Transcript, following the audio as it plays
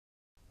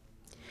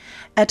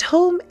At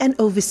home and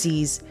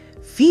overseas,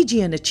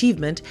 Fijian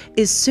achievement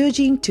is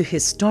surging to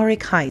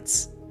historic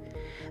heights.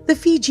 The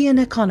Fijian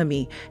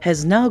economy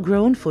has now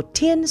grown for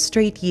 10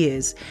 straight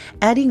years,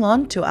 adding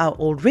on to our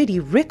already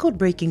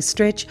record-breaking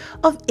stretch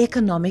of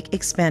economic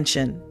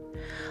expansion.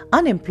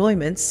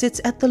 Unemployment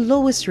sits at the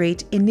lowest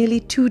rate in nearly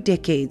 2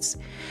 decades,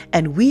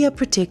 and we are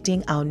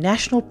protecting our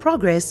national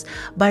progress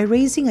by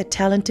raising a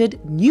talented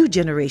new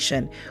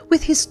generation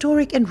with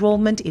historic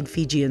enrollment in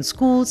Fijian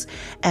schools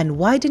and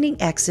widening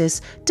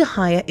access to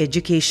higher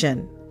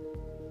education.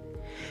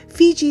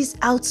 Fiji's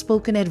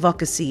outspoken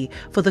advocacy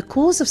for the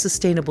cause of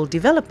sustainable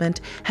development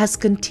has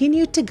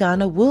continued to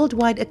garner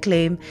worldwide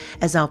acclaim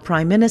as our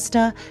Prime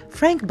Minister,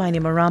 Frank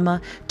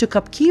Bainimarama, took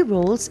up key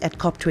roles at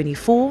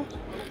COP24,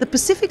 the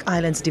Pacific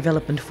Islands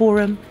Development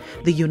Forum,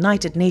 the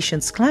United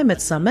Nations Climate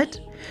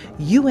Summit,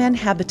 UN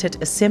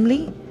Habitat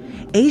Assembly,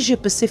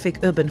 Asia-Pacific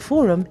Urban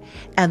Forum,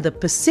 and the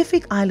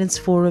Pacific Islands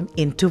Forum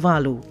in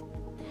Tuvalu.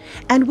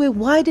 And we're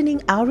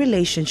widening our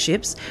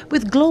relationships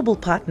with global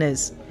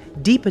partners,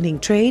 deepening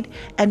trade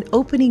and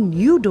opening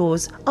new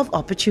doors of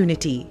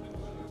opportunity.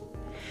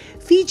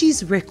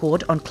 Fiji's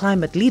record on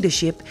climate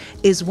leadership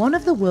is one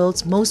of the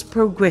world's most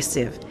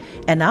progressive,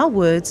 and our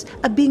words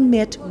are being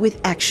met with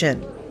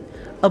action.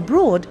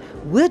 Abroad,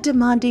 we're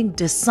demanding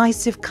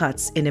decisive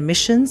cuts in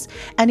emissions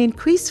and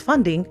increased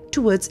funding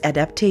towards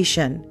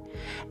adaptation.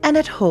 And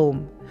at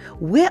home,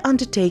 we're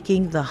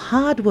undertaking the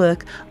hard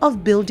work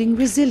of building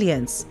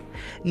resilience,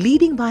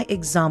 leading by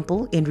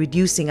example in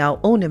reducing our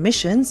own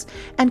emissions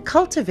and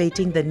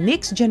cultivating the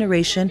next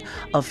generation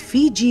of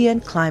Fijian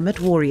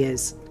climate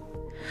warriors.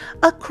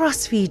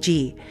 Across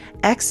Fiji,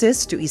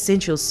 access to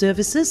essential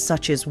services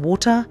such as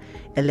water,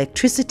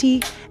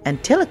 electricity, and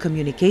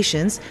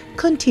telecommunications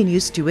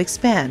continues to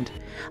expand.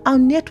 Our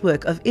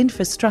network of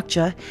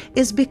infrastructure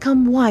is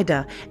become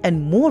wider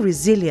and more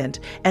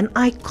resilient, and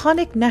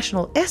iconic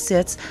national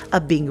assets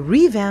are being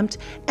revamped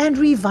and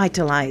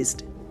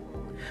revitalized.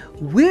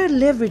 We're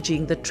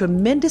leveraging the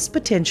tremendous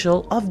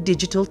potential of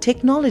digital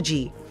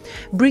technology,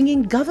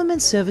 bringing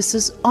government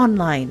services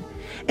online,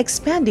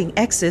 expanding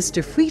access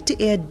to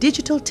free-to-air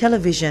digital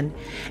television,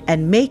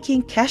 and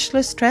making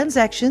cashless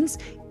transactions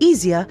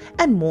easier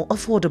and more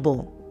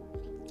affordable.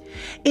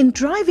 In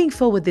driving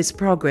forward this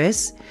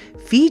progress,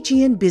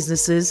 Fijian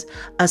businesses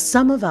are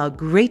some of our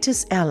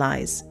greatest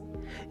allies.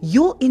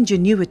 Your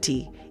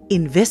ingenuity,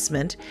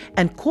 investment,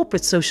 and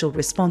corporate social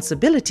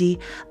responsibility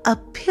are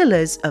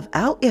pillars of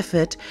our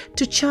effort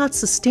to chart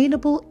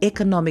sustainable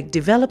economic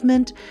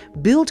development,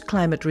 build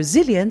climate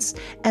resilience,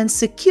 and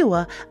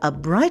secure a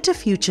brighter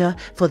future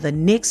for the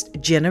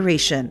next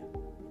generation.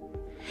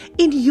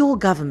 In your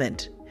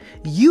government,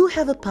 you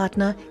have a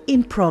partner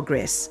in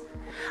progress.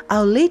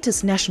 Our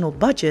latest national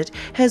budget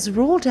has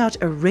rolled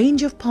out a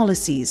range of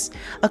policies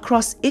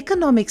across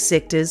economic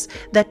sectors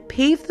that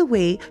pave the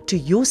way to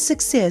your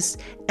success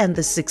and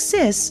the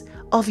success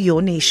of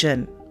your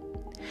nation.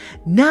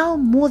 Now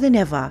more than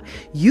ever,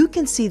 you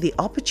can see the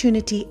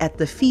opportunity at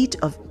the feet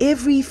of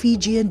every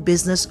Fijian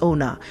business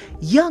owner,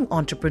 young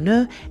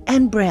entrepreneur,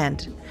 and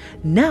brand.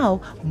 Now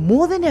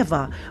more than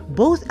ever,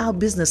 both our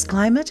business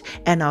climate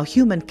and our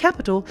human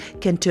capital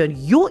can turn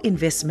your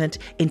investment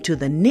into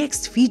the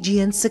next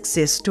Fijian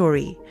success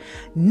story.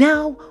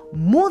 Now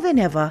more than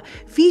ever,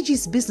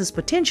 Fiji's business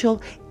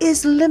potential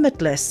is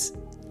limitless.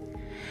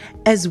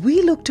 As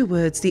we look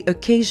towards the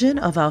occasion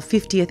of our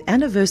 50th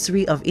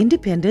anniversary of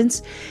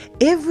independence,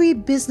 every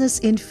business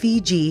in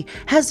Fiji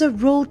has a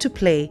role to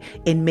play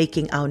in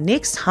making our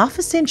next half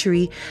a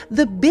century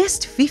the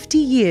best 50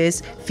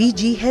 years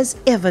Fiji has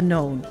ever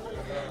known.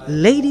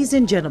 Ladies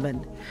and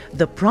gentlemen,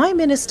 the Prime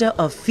Minister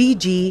of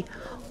Fiji,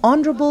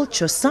 Honorable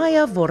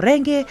Josiah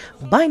Voreqe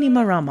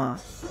Bainimarama.